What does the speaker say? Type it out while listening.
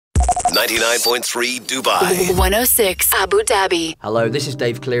99.3 Dubai. 106 Abu Dhabi. Hello, this is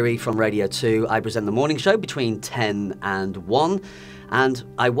Dave Cleary from Radio 2. I present the morning show between 10 and 1. And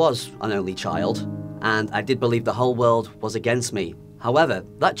I was an only child, and I did believe the whole world was against me. However,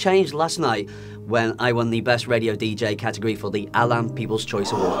 that changed last night when I won the Best Radio DJ category for the Ahlan People's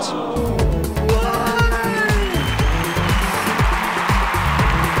Choice Awards.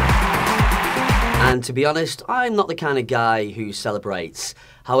 And to be honest, I'm not the kind of guy who celebrates.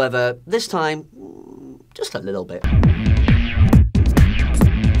 However, this time, just a little bit.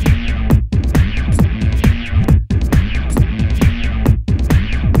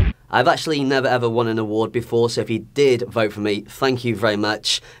 I've actually never ever won an award before, so if you did vote for me, thank you very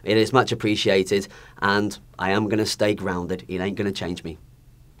much. It is much appreciated, and I am going to stay grounded. It ain't going to change me.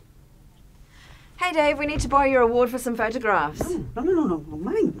 Hey Dave, we need to borrow your award for some photographs. No,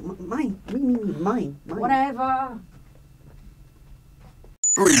 mine. Whatever.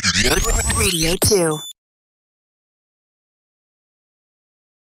 Radio 2.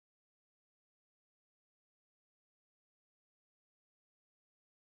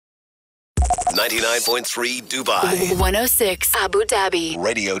 .3 Dubai. 106 Abu Dhabi.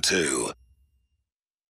 Radio 2.